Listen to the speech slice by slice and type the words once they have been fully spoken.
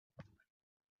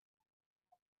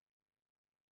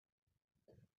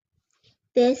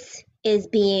This is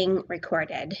being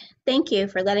recorded. Thank you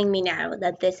for letting me know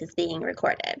that this is being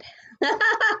recorded.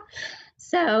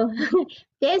 So,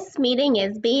 this meeting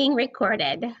is being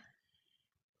recorded.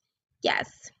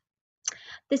 Yes,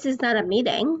 this is not a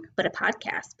meeting, but a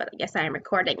podcast, but I guess I am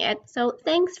recording it. So,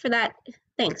 thanks for that.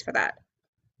 Thanks for that.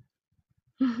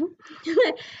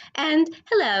 And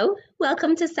hello,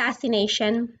 welcome to Sassy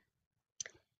Nation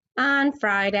on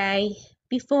Friday,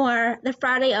 before the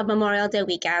Friday of Memorial Day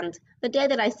weekend, the day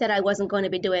that I said I wasn't going to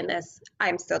be doing this.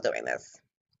 I'm still doing this.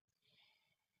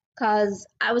 Because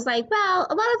I was like, well,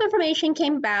 a lot of information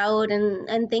came about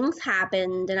and things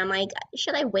happened. And I'm like,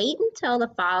 should I wait until the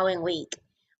following week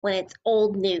when it's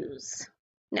old news?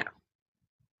 No,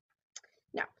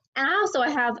 no. And I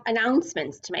have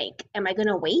announcements to make. Am I going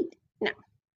to wait? No,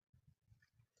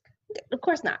 of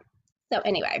course not. So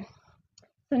anyway,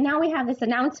 so now we have this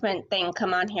announcement thing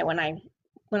come on here when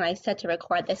I said to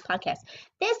record this podcast.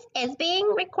 This is being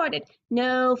recorded.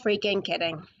 No freaking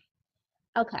kidding.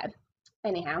 Okay.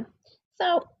 Anyhow,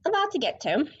 so a lot to get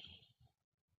to.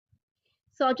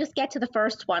 So I'll just get to the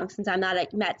first one since I'm not a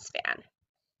Mets fan.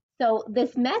 So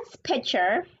this Mets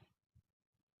pitcher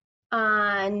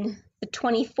on the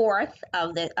 24th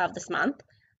of this month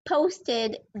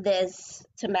posted this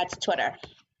to Mets Twitter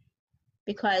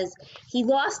because he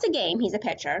lost a game. He's a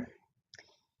pitcher.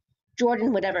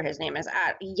 Jordan, whatever his name is,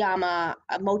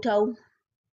 Yamamoto,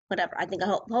 whatever. I think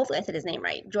hopefully I said his name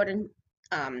right. Jordan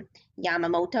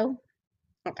Yamamoto.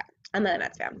 Okay, I'm not a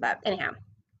Mets fan, but anyhow,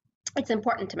 it's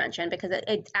important to mention because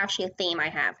it's actually a theme I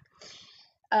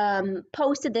have.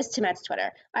 Posted this to Mets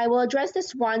Twitter. I will address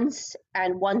this once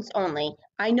and once only.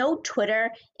 I know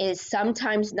Twitter is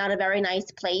sometimes not a very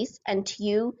nice place, and to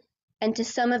you and to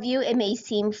some of you, it may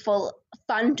seem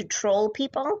fun to troll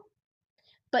people,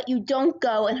 but you don't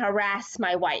go and harass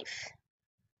my wife.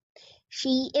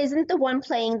 She isn't the one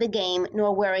playing the game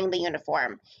nor wearing the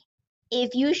uniform.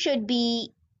 If you should be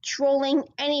trolling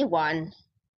anyone,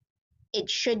 it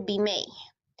should be me.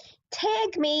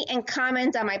 Tag me and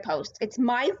comment on my post. It's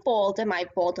my fault and my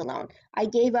fault alone. I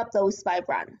gave up those 5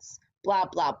 runs. Blah,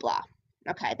 blah, blah.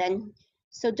 Okay, then,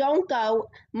 so don't go.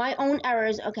 My own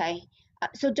errors, okay.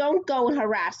 So don't go and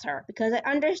harass her because I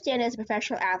understand as a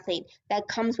professional athlete that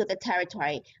comes with the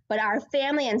territory, but our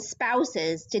family and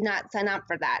spouses did not sign up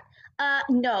for that.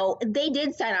 No, they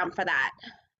did sign up for that.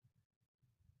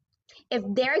 If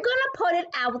they're going to put it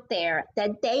out there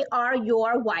that they are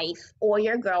your wife or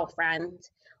your girlfriend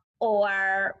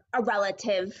or a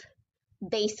relative,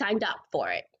 they signed up for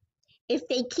it. If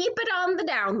they keep it on the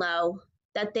down low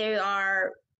that they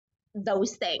are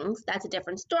those things, that's a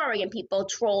different story, and people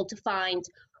troll to find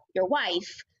your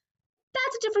wife,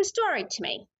 that's a different story to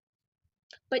me.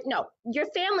 But no, your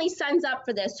family signs up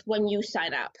for this when you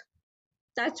sign up.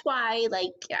 That's why,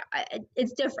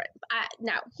 it's different.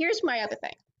 Now, here's my other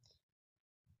thing.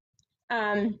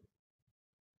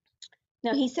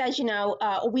 Now he says,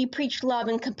 we preach love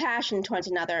and compassion towards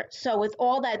another. So with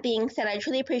all that being said, I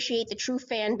truly appreciate the true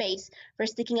fan base for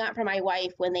sticking up for my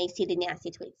wife when they see the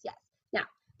nasty tweets. Yes. Now,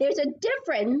 there's a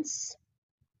difference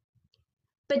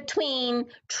between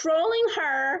trolling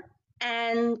her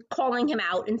and calling him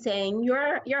out and saying,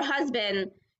 your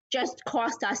husband just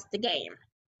cost us the game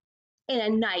in a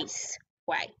nice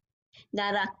way,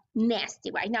 not a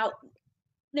nasty way. Now,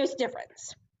 there's a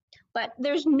difference. But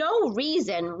there's no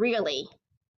reason, really,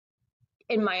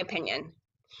 in my opinion,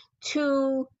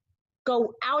 to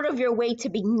go out of your way to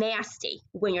be nasty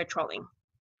when you're trolling.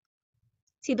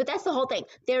 See, but that's the whole thing.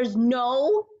 There's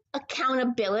no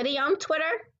accountability on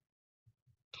Twitter.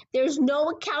 There's no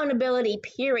accountability,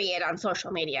 period, on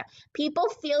social media. People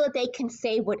feel that they can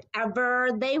say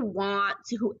whatever they want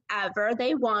to whoever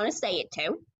they want to say it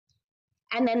to,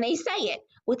 and then they say it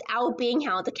without being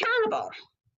held accountable.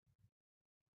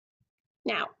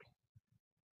 Now,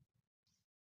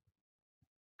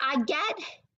 I get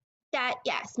that,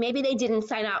 yes, maybe they didn't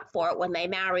sign up for it when they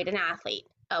married an athlete.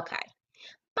 Okay.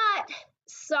 But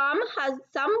some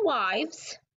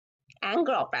wives and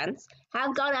girlfriends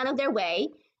have gone out of their way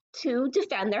to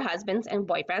defend their husbands and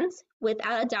boyfriends.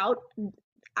 Without a doubt,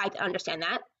 I understand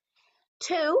that.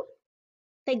 2,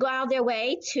 they go out of their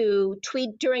way to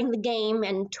tweet during the game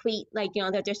and tweet that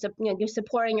you're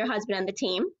supporting your husband and the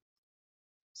team.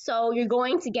 So you're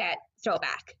going to get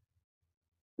throwback.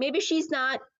 Maybe she's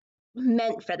not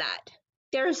meant for that.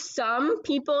 There's some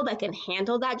people that can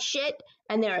handle that shit,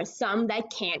 and there are some that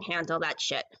can't handle that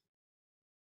shit.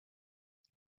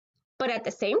 But at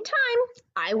the same time,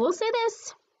 I will say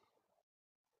this.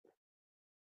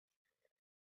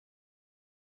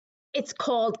 It's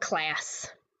called class.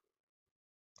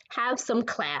 Have some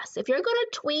class. If you're going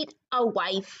to tweet a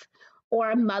wife or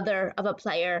a mother of a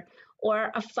player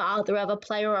or a father of a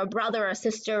player or a brother or a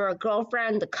sister or a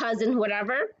girlfriend, a cousin,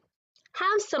 whatever.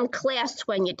 Have some class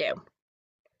when you do.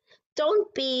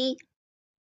 Don't be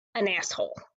an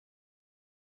asshole.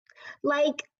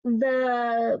 Like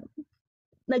the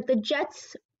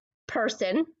Jets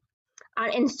person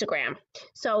on Instagram.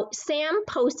 So Sam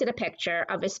posted a picture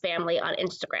of his family on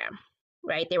Instagram,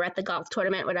 right? They were at the golf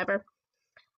tournament, whatever.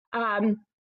 And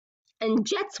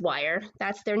Jets Wire,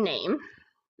 that's their name.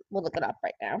 We'll look it up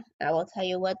right now. I will tell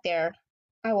you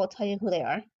who they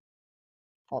are.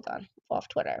 Hold on, off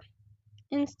Twitter.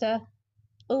 Insta,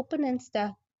 open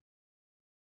Insta.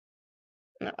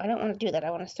 No, I don't want to do that.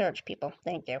 I want to search people.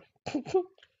 Thank you.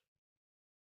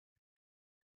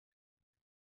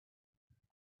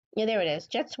 Yeah, there it is.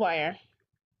 Jets Wire.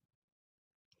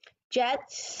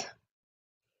 Jets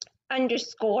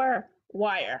 _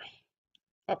 wire.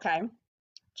 Okay.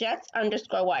 Jets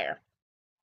 _ wire.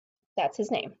 That's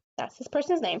his name. That's this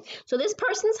person's name. So this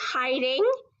person's hiding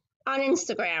on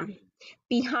Instagram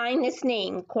behind this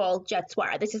name called Jets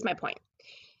Wire. This is my point.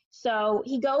 So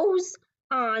he goes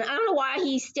on. I don't know why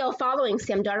he's still following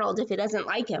Sam Darnold if he doesn't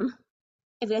like him,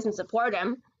 if he doesn't support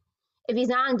him. If he's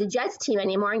not on the Jets team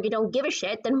anymore and you don't give a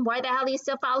shit, then why the hell do you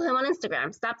still follow him on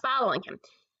Instagram? Stop following him.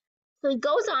 So he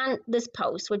goes on this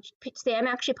post, which Sam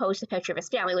actually posted a picture of his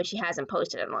family, which he hasn't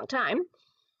posted in a long time.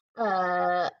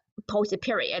 Posted,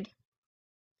 period.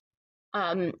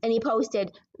 And he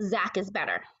posted, Zach is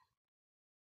better.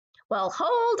 Well,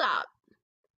 hold up.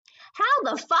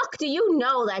 How the fuck do you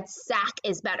know that Zach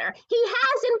is better? He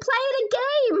hasn't played a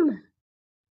game.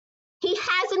 He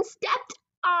hasn't stepped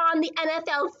on the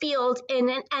NFL field in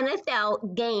an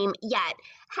NFL game yet.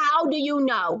 How do you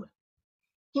know?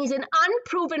 He's an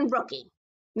unproven rookie,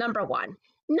 number one.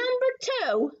 Number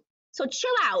two, so chill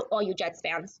out, all you Jets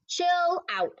fans. Chill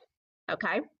out,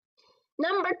 okay?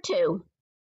 Number two,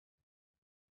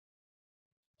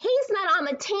 he's not on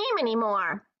the team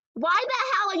anymore. Why the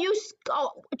hell are you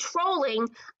trolling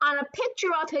on a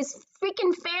picture of his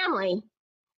freaking family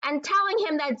and telling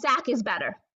him that Zach is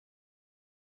better?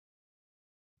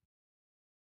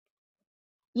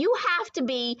 You have to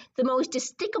be the most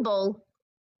despicable,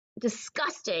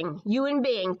 disgusting human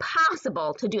being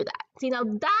possible to do that. See, now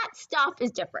that stuff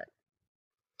is different.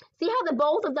 See how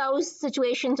both of those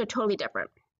situations are totally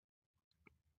different.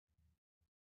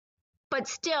 But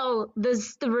still,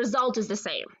 the result is the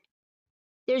same.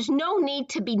 There's no need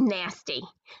to be nasty.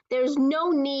 There's no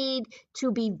need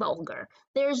to be vulgar.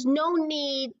 There's no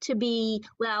need to be,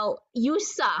 well, you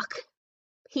suck.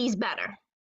 He's better.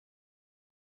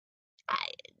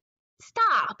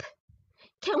 Stop.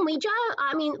 Can we just,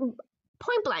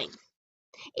 point blank,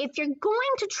 if you're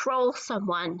going to troll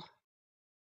someone,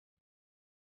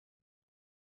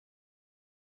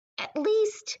 at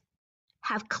least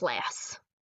have class.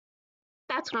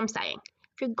 That's what I'm saying.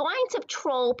 If you're going to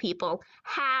troll people,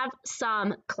 have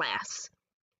some class.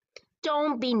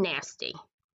 Don't be nasty.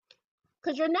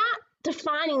 Because you're not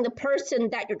defining the person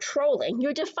that you're trolling.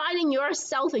 You're defining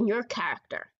yourself and your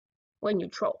character when you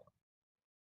troll.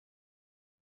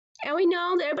 And we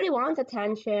know that everybody wants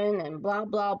attention and blah,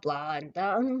 blah, blah. And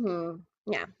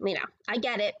yeah, I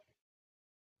get it.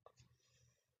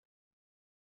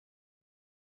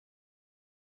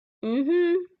 And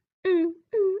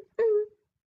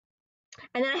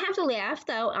then I have to laugh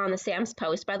though on the Sam's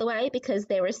post, by the way, because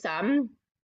there were some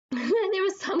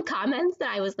comments that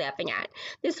I was laughing at.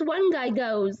 This one guy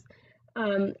goes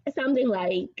something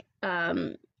like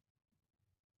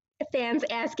fans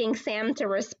asking Sam to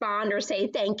respond or say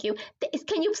thank you.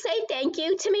 Can you say thank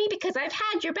you to me because I've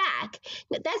had your back?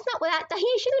 That's not what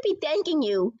he shouldn't be thanking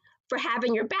you for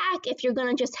having your back if you're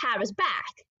going to just have his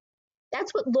back.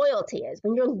 That's what loyalty is.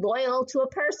 When you're loyal to a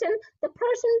person, the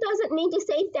person doesn't need to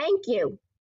say thank you.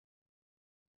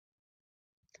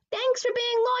 Thanks for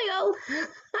being loyal.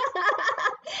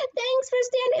 Thanks for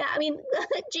standing.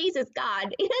 Jesus,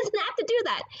 God, he doesn't have to do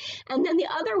that. And then the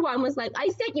other one was like, I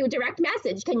sent you a direct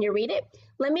message. Can you read it?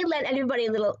 Let me let everybody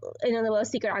a little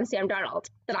secret on Sam Darnold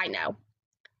that I know.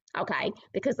 Okay,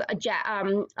 because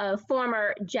a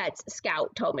former Jets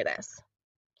scout told me this.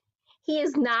 He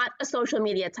is not a social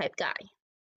media type guy.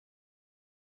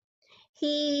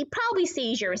 He probably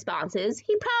sees your responses.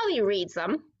 He probably reads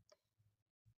them.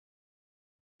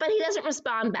 But he doesn't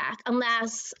respond back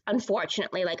unless,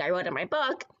 unfortunately, like I wrote in my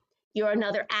book, you're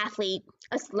another athlete,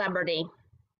 a celebrity,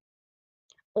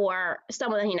 or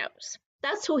someone that he knows.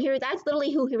 That's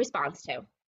literally who he responds to.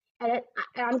 And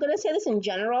I'm going to say this in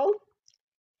general.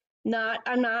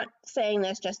 I'm not saying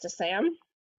this just to Sam,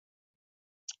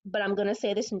 but I'm going to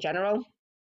say this in general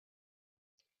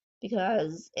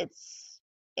because it's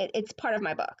part of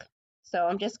my book. So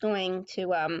I'm just going to,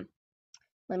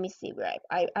 let me see where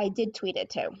I did tweet it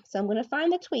too. So I'm going to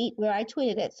find the tweet where I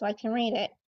tweeted it so I can read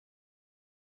it.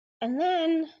 And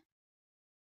then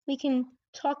we can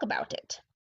talk about it.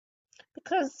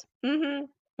 Because, oh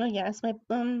yes, my,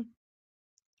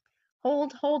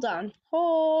 hold on.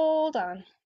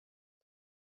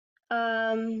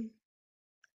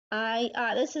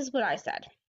 This is what I said.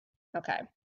 Okay.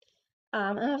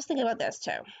 And I was thinking about this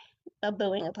too, of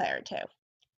booing a player too.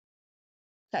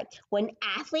 Okay. When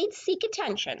athletes seek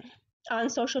attention on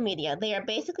social media, they are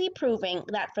basically proving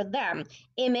that for them,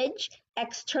 image,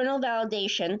 external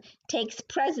validation takes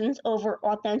precedence over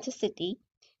authenticity,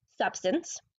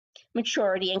 substance,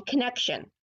 maturity, and connection.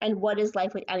 And what is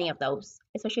life with any of those,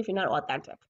 especially if you're not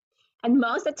authentic? And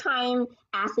most of the time,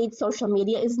 athletes' social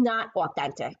media is not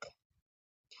authentic.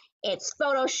 It's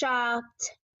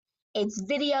photoshopped. It's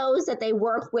videos that they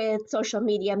work with social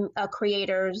media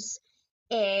creators.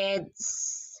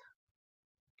 It's,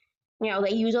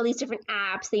 they use all these different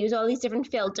apps. They use all these different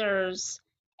filters.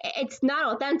 It's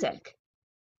not authentic.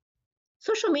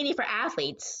 Social media for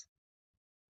athletes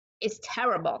is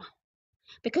terrible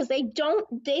because they don't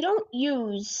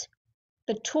use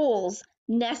the tools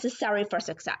necessary for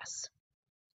success.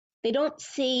 They don't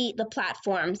see the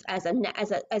platforms as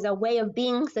a way of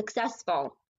being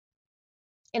successful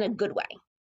in a good way.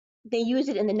 They use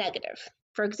it in the negative.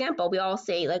 For example, we all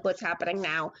see like what's happening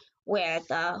now with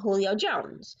Julio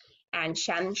Jones and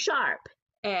Shannon Sharp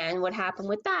and what happened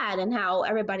with that and how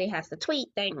everybody has to tweet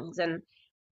things, and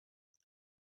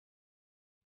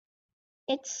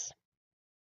it's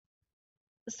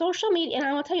social media. And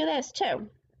I will tell you this too.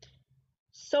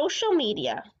 Social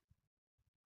media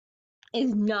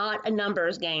is not a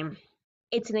numbers game.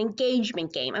 It's an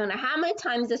engagement game. I don't know how many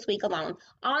times this week alone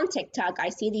on TikTok I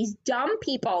see these dumb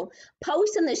people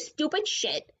posting this stupid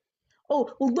shit. Oh,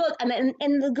 look, and then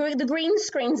the green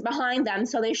screen's behind them,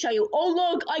 so they show you, oh,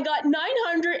 look, I got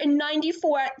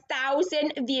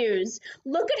 994,000 views.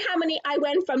 Look at how many I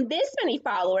went from this many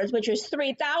followers, which is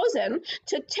 3,000,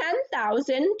 to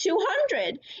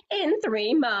 10,200 in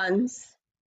 3 months.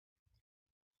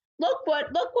 Look what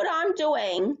I'm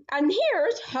doing, and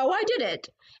here's how I did it.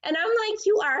 And I'm like,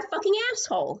 you are a fucking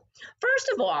asshole. First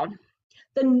of all,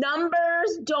 the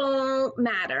numbers don't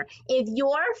matter. If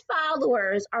your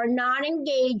followers are not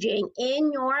engaging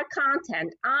in your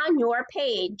content on your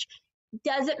page,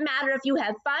 doesn't matter if you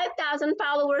have 5,000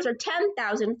 followers or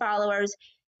 10,000 followers.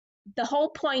 The whole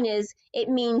point is it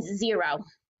means zero.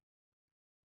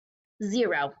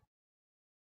 Zero.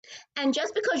 And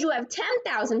just because you have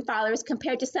 10,000 followers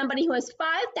compared to somebody who has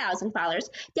 5,000 followers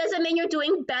doesn't mean you're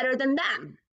doing better than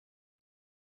them.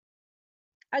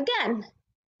 Again,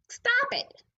 stop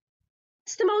it.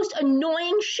 It's the most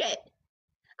annoying shit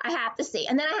I have to see.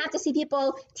 And then I have to see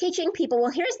people teaching people,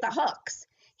 well, here's the hooks.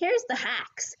 Here's the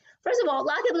hacks. First of all, a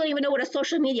lot of people don't even know what a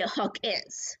social media hook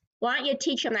is. Why don't you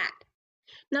teach them that?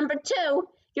 Number two,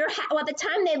 by the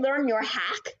time they learn your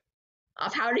hack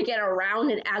of how to get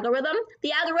around an algorithm,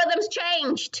 the algorithm's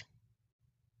changed.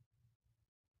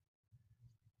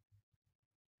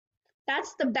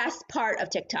 That's the best part of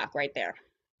TikTok right there.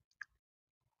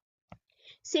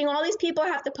 Seeing all these people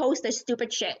have to post this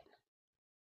stupid shit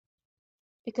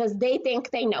because they think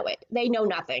they know it. They know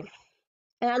nothing.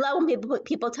 And I love when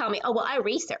people tell me, oh, well, I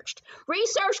researched.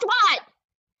 Researched what?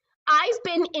 I've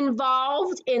been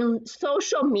involved in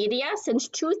social media since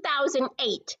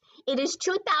 2008. It is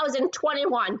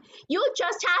 2021. You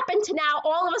just happen to now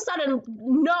all of a sudden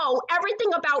know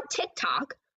everything about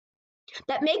TikTok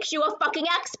that makes you a fucking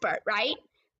expert, right?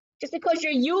 Just because you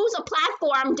use a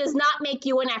platform does not make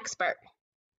you an expert.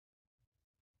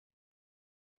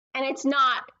 And it's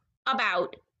not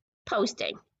about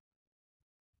posting.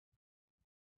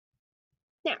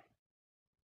 Now,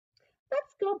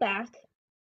 let's go back.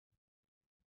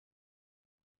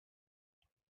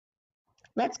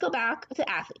 Let's go back to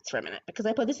athletes for a minute because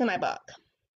I put this in my book.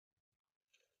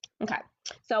 Okay,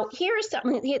 so here's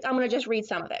something. I'm going to just read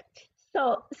some of it.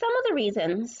 So some of the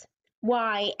reasons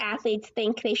why athletes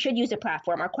think they should use a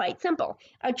platform are quite simple.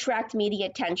 Attract media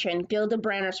attention, build a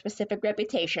brand or specific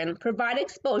reputation, provide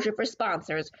exposure for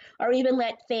sponsors, or even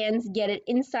let fans get an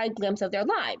inside glimpse of their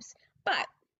lives. But,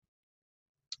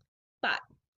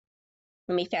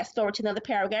 let me fast forward to another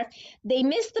paragraph. They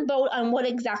miss the boat on what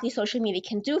exactly social media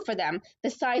can do for them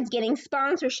besides getting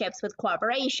sponsorships with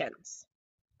corporations.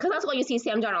 Because that's what you see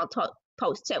Sam Darnold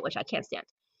post too, which I can't stand.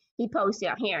 He posts,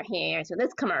 here he is with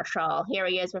this commercial. Here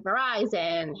he is with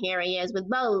Verizon. Here he is with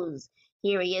Bose.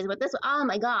 Here he is with this. Oh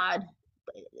my God.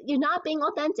 you're not being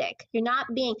authentic. You're not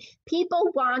being, people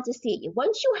want to see you.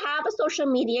 Once you have a social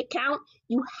media account,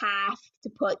 you have to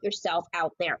put yourself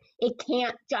out there. It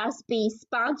can't just be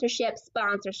sponsorship,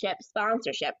 sponsorship,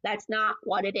 sponsorship. That's not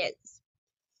what it is.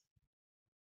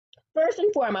 First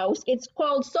and foremost, it's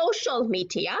called social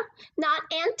media, not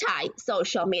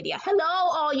anti-social media. Hello,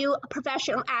 all you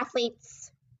professional athletes.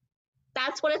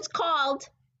 That's what it's called.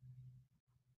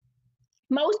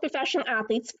 Most professional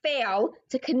athletes fail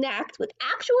to connect with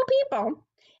actual people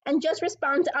and just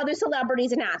respond to other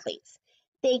celebrities and athletes.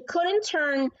 They could in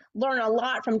turn learn a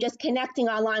lot from just connecting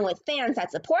online with fans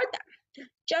that support them.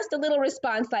 Just a little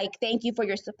response like, thank you for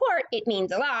your support, it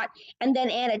means a lot, and then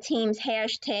add a team's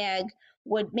hashtag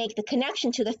would make the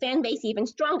connection to the fan base even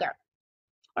stronger.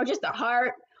 Or just a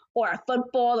heart, or a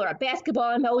football, or a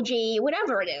basketball emoji,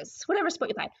 whatever it is, whatever sport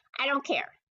you play. I don't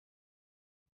care.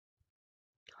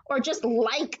 Or just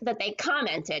like that they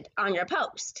commented on your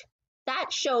post.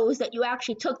 That shows that you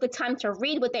actually took the time to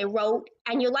read what they wrote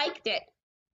and you liked it.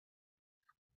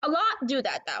 A lot do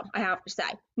that though, I have to say.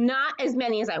 Not as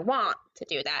many as I want to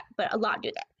do that, but a lot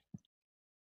do that.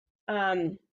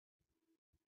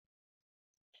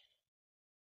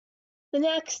 Then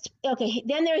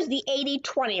there's the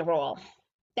 80-20 rule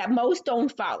that most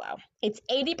don't follow. It's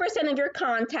 80% of your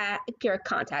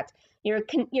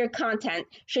content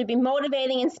should be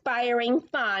motivating, inspiring,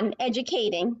 fun,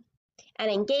 educating,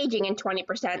 and engaging, and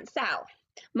 20% sell.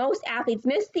 Most athletes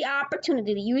miss the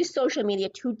opportunity to use social media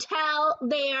to tell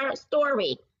their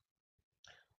story.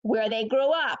 Where they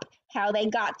grew up, how they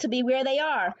got to be where they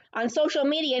are. On social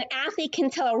media, an athlete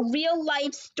can tell a real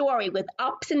life story with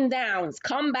ups and downs,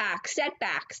 comebacks,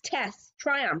 setbacks, tests,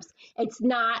 triumphs. It's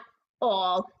not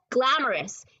all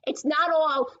glamorous. It's not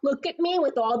all, look at me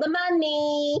with all the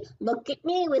money. Look at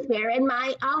me with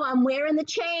I'm wearing the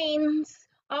chains.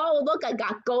 Oh, look, I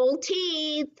got gold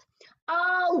teeth.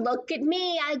 Oh, look at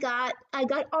me, I got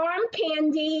arm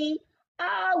candy.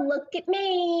 Oh, look at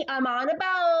me, I'm on a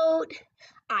boat.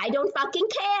 I don't fucking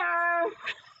care.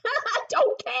 I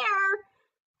don't care.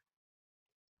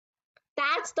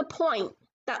 That's the point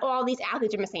that all these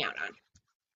athletes are missing out on.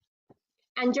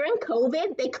 And during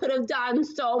COVID, they could have done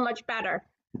so much better.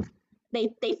 They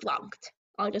flunked.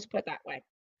 I'll just put it that way.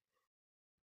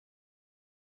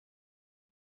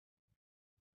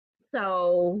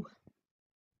 So,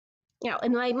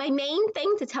 and my main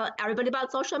thing to tell everybody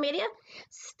about social media,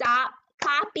 stop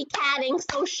copycatting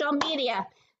social media.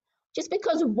 Just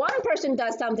because one person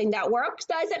does something that works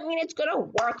doesn't mean it's going to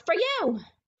work for you.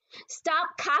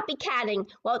 Stop copycatting.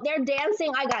 Well, they're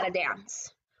dancing, I got to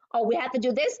dance. Oh, we have to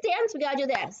do this dance, we got to do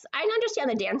this. I understand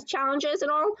the dance challenges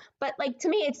and all, but like to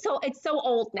me, it's so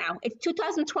old now. It's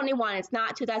 2021, it's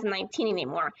not 2019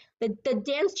 anymore. The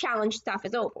dance challenge stuff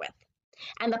is over with.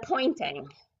 And the pointing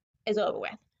is over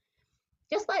with.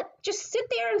 Just sit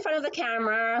there in front of the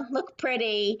camera, look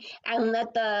pretty, and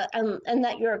let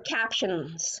your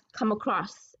captions come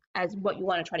across as what you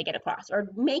want to try to get across, or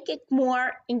make it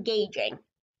more engaging.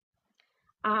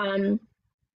 But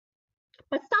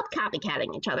stop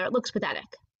copycatting each other. It looks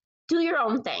pathetic. Do your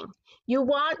own thing. You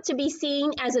want to be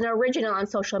seen as an original on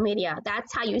social media.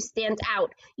 That's how you stand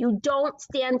out. You don't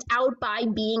stand out by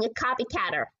being a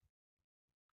copycatter.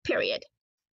 Period.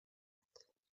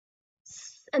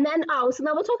 And then, so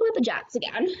now we'll talk about the Jets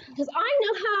again, because I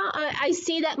know how I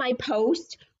see that my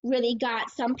post really got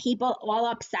some people all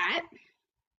upset.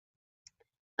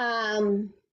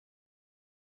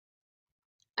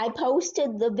 I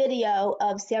posted the video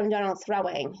of Sam Darnold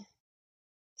throwing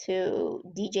to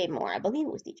DJ Moore. I believe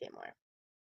it was DJ Moore.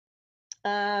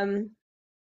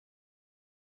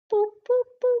 Boop, boop,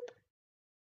 boop.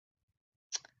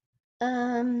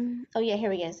 Oh yeah,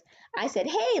 here he is. I said,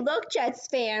 hey, look, Jets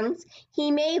fans,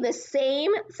 he made the same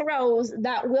throws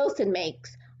that Wilson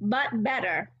makes, but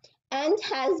better, and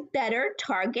has better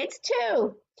targets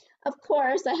too. Of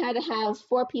course, I had to have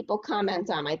 4 people comment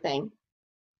on my thing.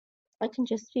 I can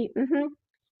just see,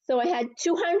 So I had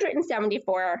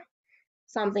 274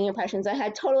 something impressions. I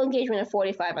had total engagement of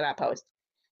 45 on that post.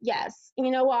 Yes,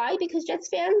 you know why? Because Jets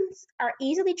fans are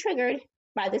easily triggered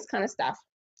by this kind of stuff.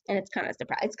 And it's kind of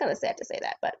sad to say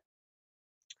that, but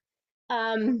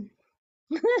well,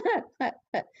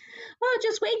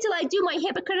 just wait till I do my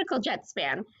hypocritical Jets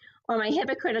fan, or my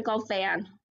hypocritical fan,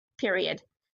 period.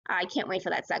 I can't wait for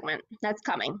that segment. That's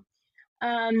coming.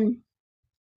 But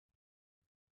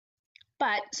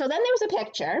so then there was a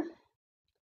picture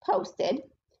posted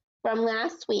from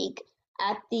last week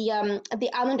at the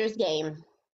Islanders game,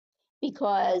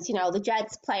 because the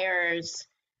Jets players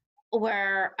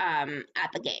were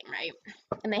at the game, right?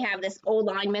 And they have this old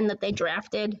lineman that they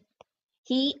drafted.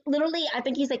 He literally, I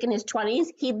think he's like in his 20s.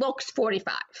 He looks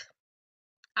 45.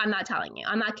 I'm not telling you.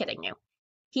 I'm not kidding you.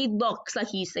 He looks like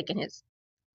he's like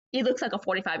he looks like a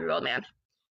 45-year-old man.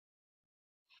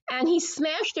 And he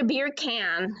smashed a beer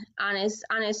can on his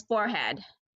forehead.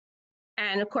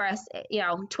 And of course,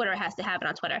 Twitter has to have it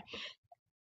on Twitter.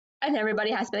 And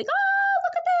everybody has to be like, oh,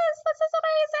 look at this. This is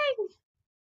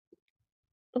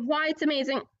amazing. Why it's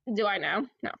amazing, do I know?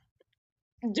 No.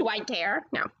 Do I care?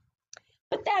 No.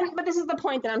 But this is the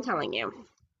point that I'm telling you.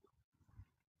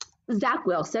 Zach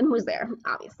Wilson was there,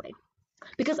 obviously.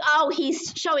 Because,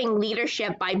 he's showing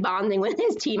leadership by bonding with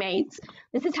his teammates.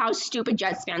 This is how stupid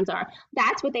Jets fans are.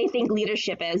 That's what they think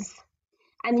leadership is.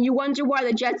 And you wonder why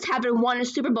the Jets haven't won a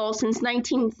Super Bowl since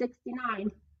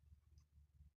 1969.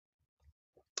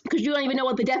 Because you don't even know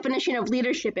what the definition of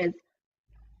leadership is.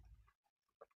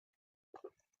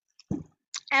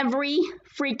 Every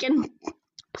freaking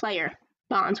player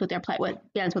bonds with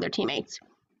their teammates.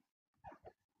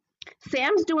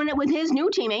 Sam's doing it with his new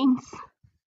teammates.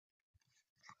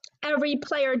 Every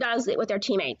player does it with their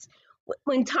teammates.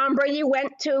 When Tom Brady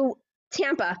went to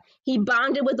Tampa, he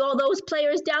bonded with all those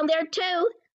players down there too.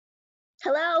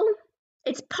 Hello?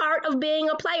 It's part of being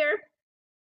a player.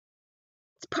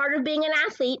 It's part of being an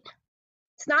athlete.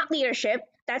 It's not leadership.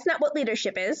 That's not what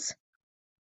leadership is.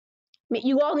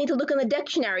 You all need to look in the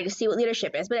dictionary to see what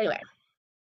leadership is. But anyway.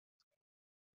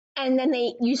 And then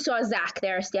you saw Zach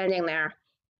there, standing there.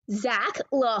 Zach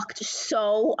looked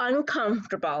so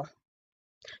uncomfortable.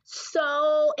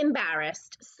 So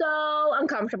embarrassed. So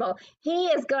uncomfortable. He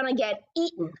is going to get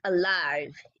eaten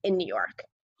alive in New York.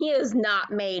 He is not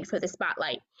made for the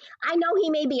spotlight. I know he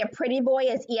may be a pretty boy,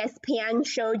 as ESPN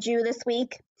showed you this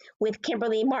week with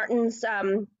Kimberly Martin's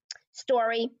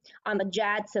story on the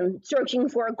Jets and searching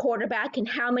for a quarterback and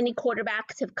how many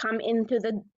quarterbacks have come in through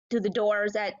the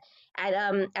doors at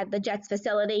the Jets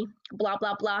facility. Blah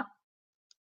blah blah.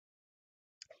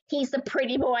 He's the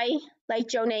pretty boy like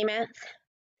Joe Namath.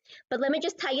 But let me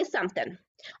just tell you something.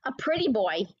 A pretty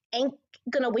boy ain't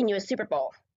gonna win you a Super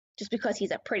Bowl just because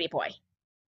he's a pretty boy.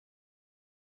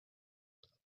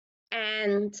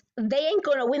 And they ain't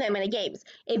going to win that many games.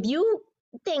 If you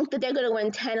think that they're going to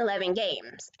win 10, 11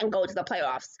 games and go to the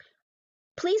playoffs,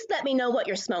 please let me know what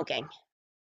you're smoking.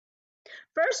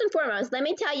 First and foremost, let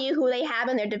me tell you who they have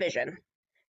in their division.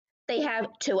 They have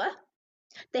Tua.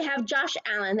 They have Josh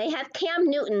Allen. They have Cam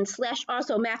Newton /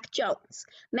 also Mac Jones.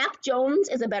 Mac Jones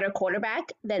is a better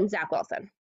quarterback than Zach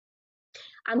Wilson.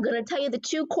 I'm going to tell you the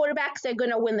two quarterbacks that are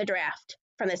going to win the draft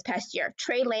from this past year,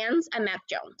 Trey Lance and Mac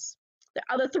Jones. The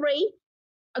other three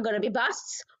are going to be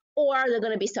busts or they're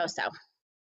going to be so-so.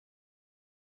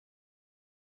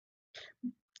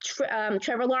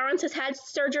 Trevor Lawrence has had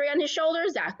surgery on his shoulder.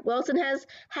 Zach Wilson has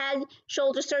had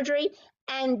shoulder surgery.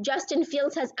 And Justin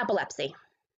Fields has epilepsy.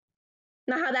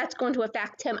 Now, how that's going to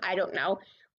affect him, I don't know.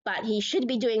 But he should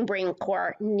be doing brain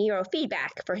core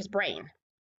neurofeedback for his brain.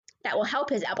 That will help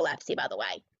his epilepsy, by the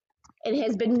way. It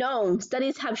has been known,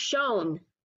 studies have shown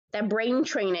that brain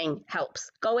training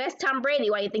helps. Go ask Tom Brady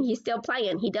why you think he's still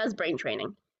playing. He does brain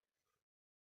training.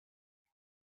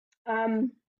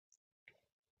 In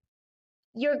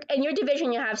your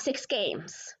division, you have 6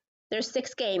 games. There's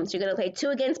 6 games. You're going to play 2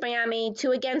 against Miami,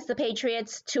 2 against the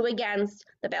Patriots, 2 against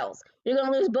the Bills. You're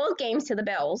going to lose both games to the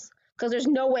Bills because there's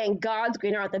no way in God's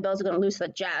green earth the Bills are going to lose to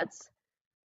the Jets.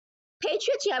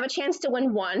 Patriots, you have a chance to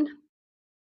win 1.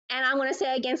 And I'm going to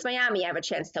say against Miami, you have a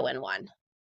chance to win 1.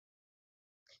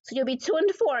 So you'll be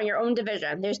 2-4 in your own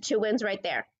division. There's 2 wins right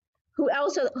there. Who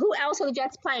else are the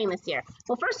Jets playing this year?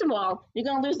 Well, first of all, you're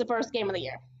going to lose the first game of the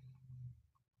year.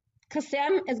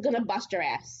 Kasem is going to bust your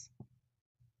ass.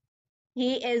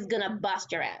 He is going to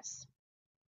bust your ass.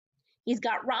 He's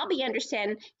got Robbie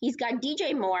Anderson. He's got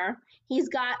DJ Moore. He's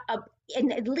got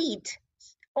an elite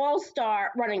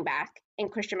all-star running back in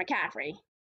Christian McCaffrey.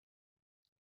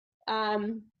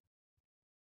 I'm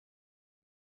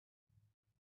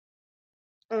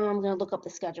going to look up the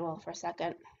schedule for a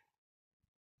second.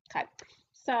 Okay,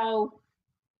 so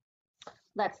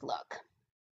let's look.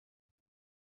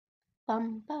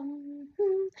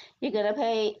 You're going to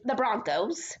play the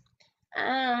Broncos. All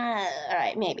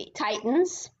right, maybe.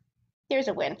 Titans. There's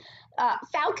a win.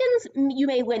 Falcons, you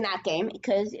may win that game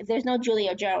because if there's no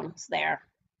Julio Jones there,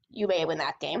 you may win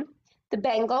that game. The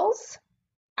Bengals.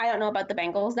 I don't know about the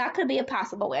Bengals. That could be a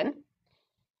possible win.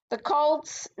 The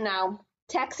Colts, no.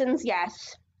 Texans,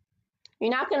 yes.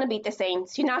 You're not going to beat the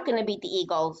Saints. You're not going to beat the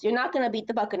Eagles. You're not going to beat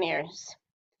the Buccaneers.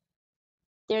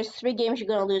 There's 3 games you're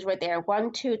going to lose right there.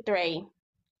 1, 2, 3.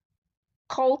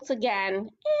 Colts again.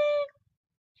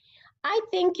 I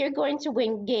think you're going to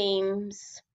win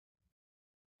games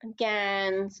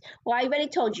against, well, I already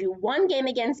told you, one game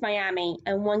against Miami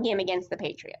and one game against the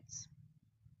Patriots.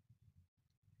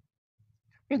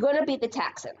 You're going to beat the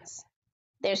Texans.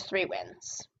 There's 3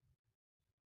 wins.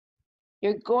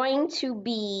 You're going to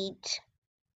beat,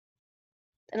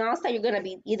 and I'll say you're going to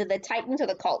beat either the Titans or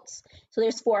the Colts. So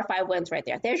there's 4 or 5 wins right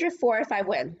there. There's your 4 or 5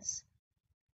 wins.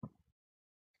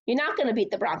 You're not going to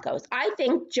beat the Broncos. I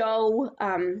think the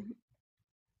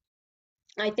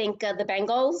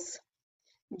Bengals,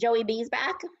 Joey B's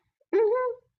back.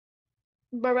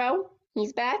 Burrow,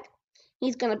 he's back.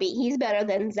 He's better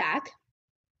than Zach.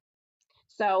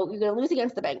 So you're going to lose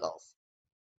against the Bengals.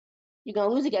 You're going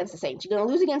to lose against the Saints. You're going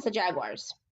to lose against the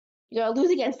Jaguars. You're going to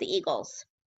lose against the Eagles.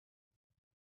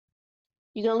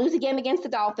 You're going to lose a game against the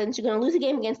Dolphins. You're going to lose a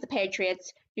game against the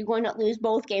Patriots. You're going to lose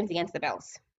both games against the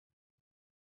Bills.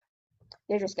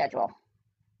 There's your schedule.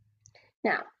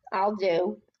 Now, I'll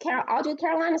do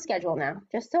Carolina's schedule now,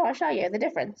 just so I'll show you the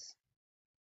difference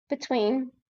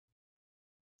between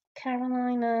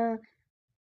Carolina.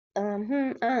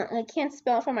 I can't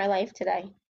spell for my life today.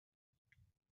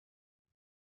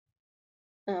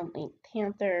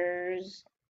 Panthers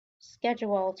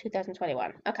schedule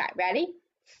 2021. Okay, ready?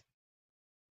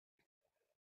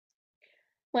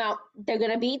 Well, they're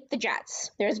going to beat the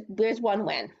Jets. There's 1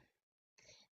 win.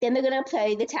 Then they're going to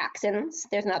play the Texans.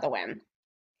 There's another win.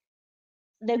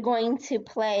 They're going to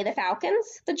play the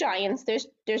Falcons, the Giants.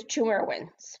 There's 2 more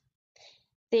wins.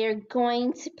 They're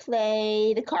going to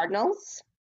play the Cardinals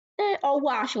or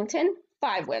Washington,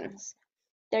 5 wins.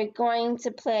 They're going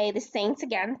to play the Saints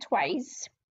again twice.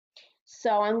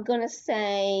 So I'm going to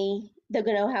say they're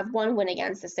going to have 1 win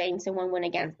against the Saints and 1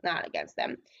 win not against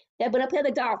them. They're going to play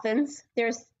the Dolphins.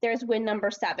 There's win number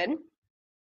 7.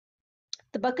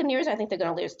 The Buccaneers, I think they're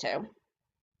going to lose too.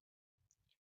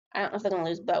 I don't know if they're going to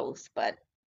lose both, but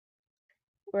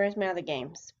where's my other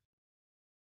games?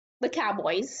 The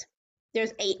Cowboys,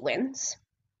 there's 8 wins.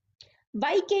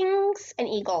 Vikings and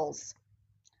Eagles,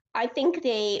 I think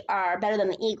they are better than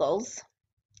the Eagles.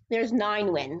 There's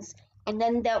 9 wins. And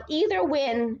then they'll either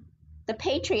win the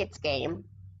Patriots game.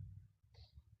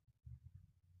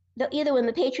 They'll either win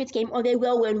the Patriots game or they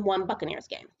will win 1 Buccaneers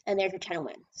game. And there's your 10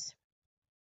 wins.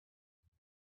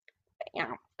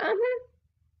 Yeah.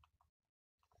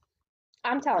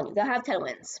 I'm telling you, they'll have 10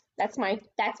 wins. That's my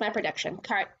prediction.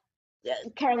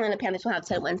 Carolina Panthers will have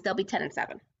 10 wins. They'll be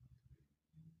 10-7.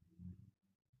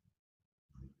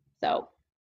 So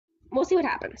we'll see what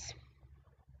happens.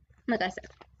 Like I said.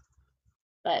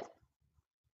 But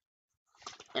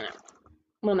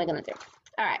what am I gonna do?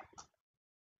 All right.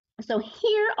 So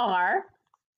here are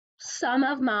some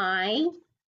of my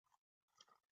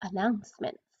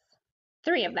announcements.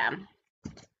 3 of them.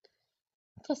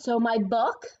 Okay, so my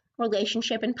book,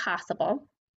 Relationship Impossible,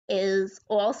 is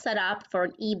all set up for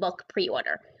an ebook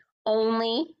pre-order.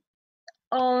 Only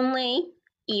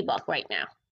ebook right now.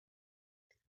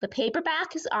 The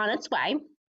paperback is on its way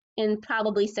in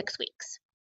probably 6 weeks.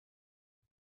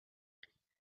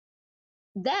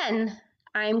 Then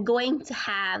I'm going to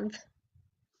have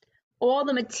all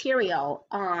the material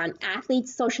on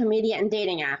athletes' social media and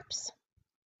dating apps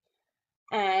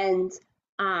and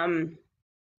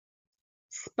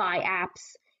spy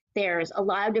apps. There's a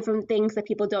lot of different things that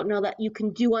people don't know that you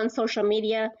can do on social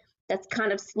media that's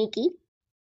kind of sneaky.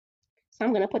 So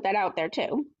I'm going to put that out there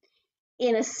too.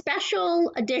 In a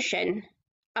special edition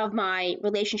of my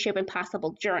Relationship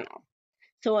Impossible journal.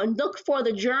 So look for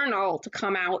the journal to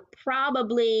come out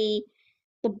probably,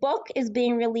 the book is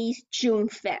being released June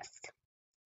 5th.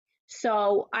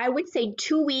 So I would say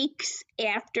 2 weeks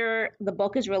after the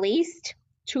book is released,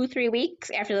 2-3 weeks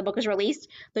after the book is released,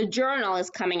 the journal is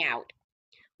coming out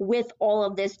with all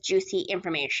of this juicy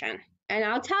information. And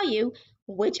I'll tell you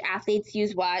which athletes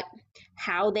use what,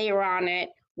 how they are on it,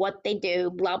 what they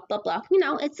do, blah, blah, blah.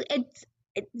 It's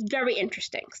very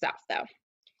interesting stuff though.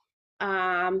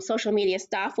 Social media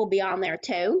stuff will be on there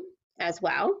too, as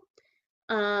well.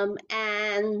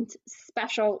 And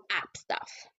special app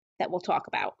stuff that we'll talk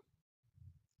about.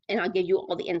 And I'll give you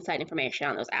all the inside information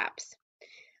on those apps.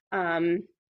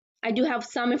 I do have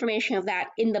some information of that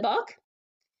in the book,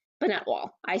 but not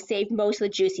all. I saved most of the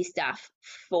juicy stuff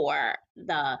for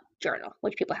the journal,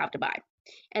 which people have to buy.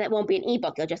 And it won't be an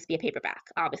ebook, it'll just be a paperback,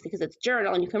 obviously, because it's a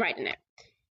journal and you can write in it.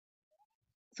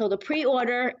 So the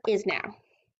pre-order is now.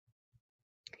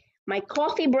 My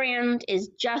coffee brand is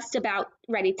just about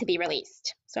ready to be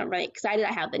released. So I'm really excited.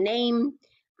 I have the name,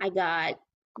 I got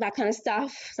that kind of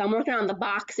stuff. So I'm working on the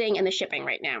boxing and the shipping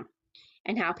right now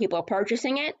and how people are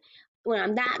purchasing it.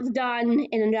 When that's done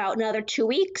in about another 2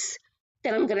 weeks,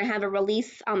 then I'm going to have a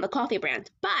release on the coffee brand.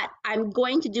 But I'm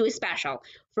going to do a special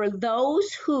for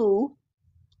those who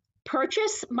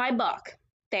purchase my book.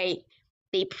 They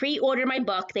pre-order my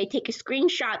book. They take a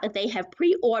screenshot that they have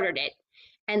pre-ordered it,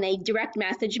 and they direct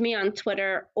message me on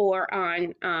Twitter or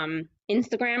on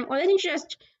Instagram, or they can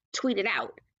just tweet it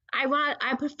out.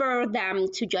 I prefer them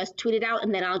to just tweet it out,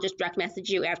 and then I'll just direct message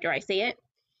you after I see it.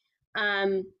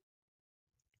 I'll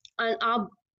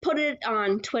put it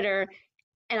on Twitter,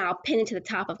 and I'll pin it to the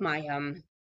top of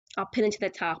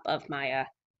my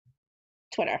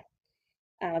Twitter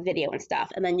video and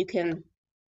stuff, and then you can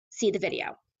see the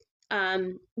video.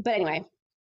 But anyway,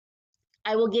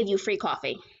 I will give you free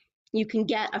coffee. You can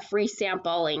get a free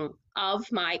sampling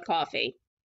of my coffee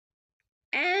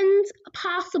and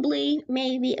possibly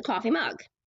maybe a coffee mug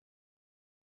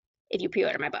if you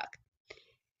pre-order my book.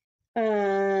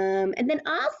 And then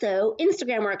also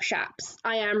Instagram workshops.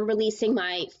 I am releasing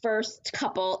my first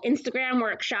couple Instagram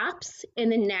workshops in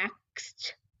the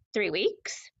next 3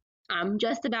 weeks. I'm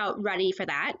just about ready for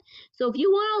that. So if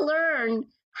you want to learn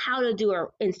how to do an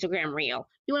Instagram reel,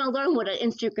 you want to learn what an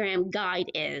Instagram guide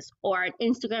is or an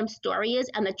Instagram story is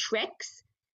and the tricks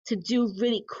to do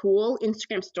really cool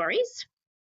Instagram stories,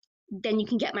 then you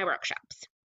can get my workshops.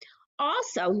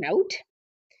 Also note,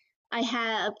 I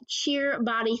have cheer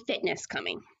body fitness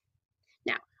coming.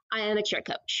 Now, I am a cheer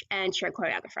coach and cheer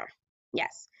choreographer,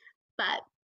 yes, but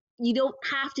you don't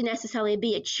have to necessarily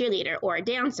be a cheerleader or a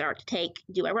dancer to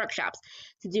do my workshops,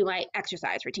 to do my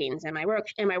exercise routines and my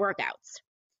workouts.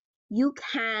 You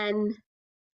can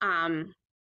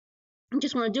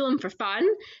just want to do them for fun,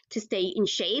 to stay in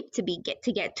shape, to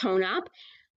get toned up,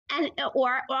 and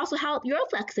or also help your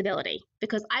flexibility,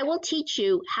 because I will teach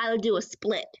you how to do a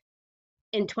split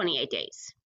in 28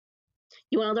 days.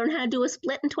 You want to learn how to do a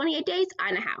split in 28 days?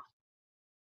 I know how.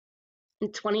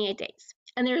 In 28 days.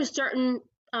 And there's certain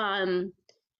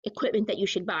equipment that you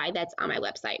should buy that's on my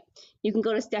website. You can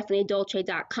go to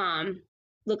stephaniedolce.com,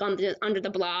 look under the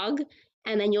blog,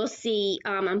 and then you'll see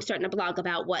I'm starting a blog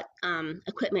about what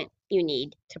equipment you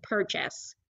need to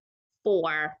purchase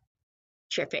for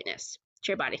cheer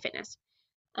body fitness.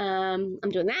 I'm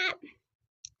doing that.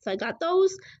 So I got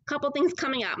those couple things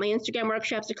coming up. My Instagram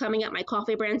workshops are coming up. My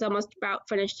coffee brand's almost about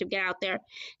finished to get out there.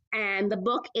 And the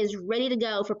book is ready to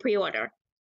go for pre-order.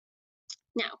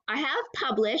 Now, I have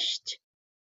published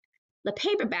the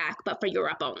paperback, but for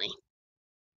Europe only.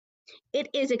 It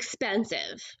is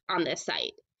expensive on this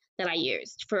site that I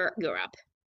used for Europe.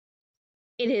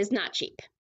 It is not cheap.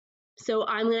 So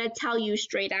I'm going to tell you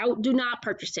straight out, do not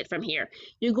purchase it from here.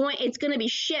 It's going to be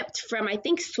shipped from, I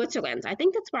think, Switzerland. I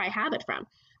think that's where I have it from.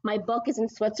 My book is in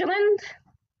Switzerland.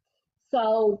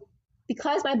 So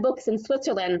because my book's in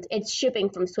Switzerland, it's shipping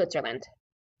from Switzerland.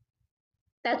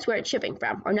 That's where it's shipping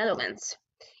from, or Netherlands.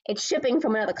 It's shipping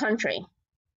from another country.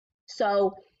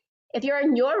 So if you're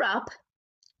in Europe,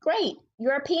 great.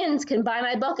 Europeans can buy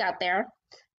my book out there.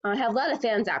 I have a lot of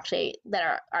fans actually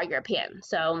that are European,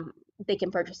 so they can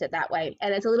purchase it that way.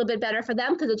 And it's a little bit better for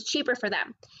them because it's cheaper for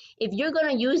them. If you're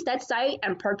going to use that site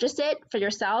and purchase it for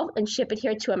yourself and ship it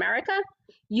here to America,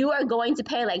 you are going to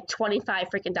pay like $25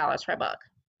 freaking for a book,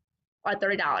 or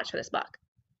 $30 for this book.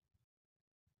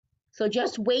 So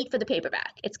just wait for the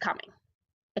paperback. It's coming.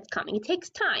 It's coming. It takes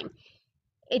time.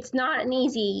 It's not an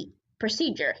easy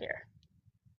procedure here.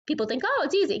 People think, oh,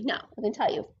 it's easy. No, I can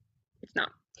tell you, it's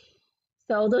not.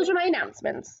 So those are my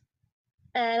announcements.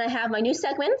 And I have my new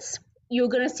segments. You're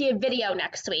going to see a video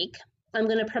next week. I'm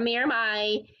going to premiere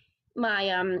my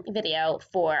video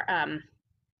for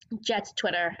Jets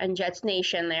Twitter and Jets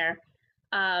Nation there,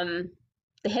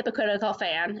 the hypocritical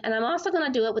fan. And I'm also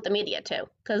going to do it with the media too,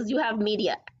 because you have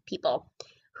media people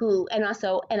and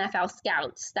also NFL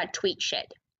scouts that tweet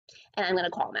shit. And I'm going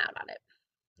to call them out on it.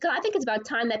 Because I think it's about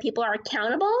time that people are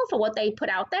accountable for what they put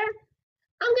out there.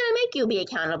 I'm going to make you be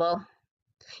accountable.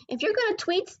 If you're going to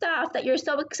tweet stuff that you're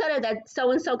so excited that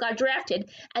so-and-so got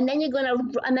drafted, and then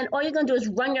all you're going to do is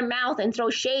run your mouth and throw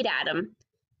shade at them,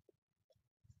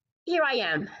 here I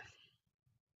am.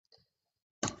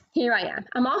 Here I am.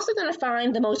 I'm also going to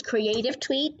find the most creative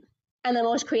tweet and the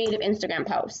most creative Instagram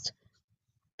post,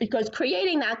 because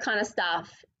creating that kind of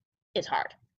stuff is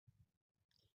hard.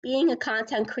 Being a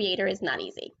content creator is not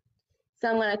easy. So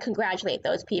I'm going to congratulate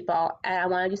those people, and I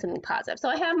want to do something positive. So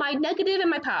I have my negative and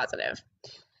my positive.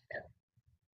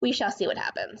 We shall see what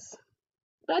happens.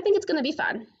 But I think it's going to be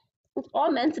fun. It's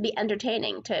all meant to be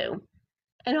entertaining, too.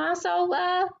 And also,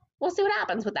 we'll see what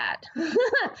happens with that.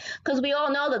 Because we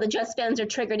all know that the Jets fans are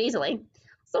triggered easily.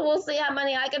 So we'll see how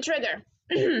many I can trigger.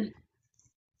 And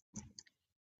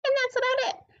that's about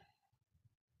it.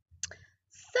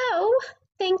 So,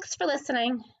 thanks for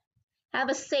listening. Have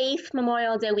a safe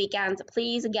Memorial Day weekend.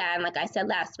 Please, again, like I said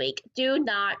last week, do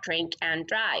not drink and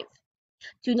drive.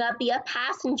 Do not be a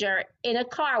passenger in a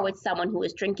car with someone who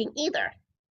is drinking either.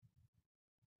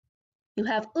 You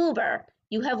have Uber,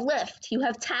 you have Lyft, you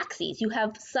have taxis, you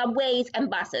have subways and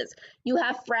buses. You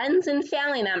have friends and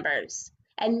family members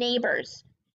and neighbors.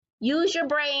 Use your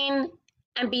brain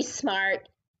and be smart.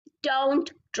 Don't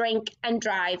drink and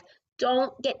drive.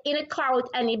 Don't get in a car with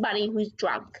anybody who's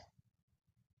drunk.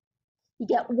 You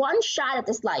get one shot at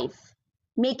this life.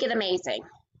 Make it amazing.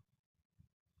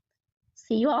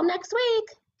 See you all next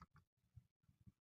week.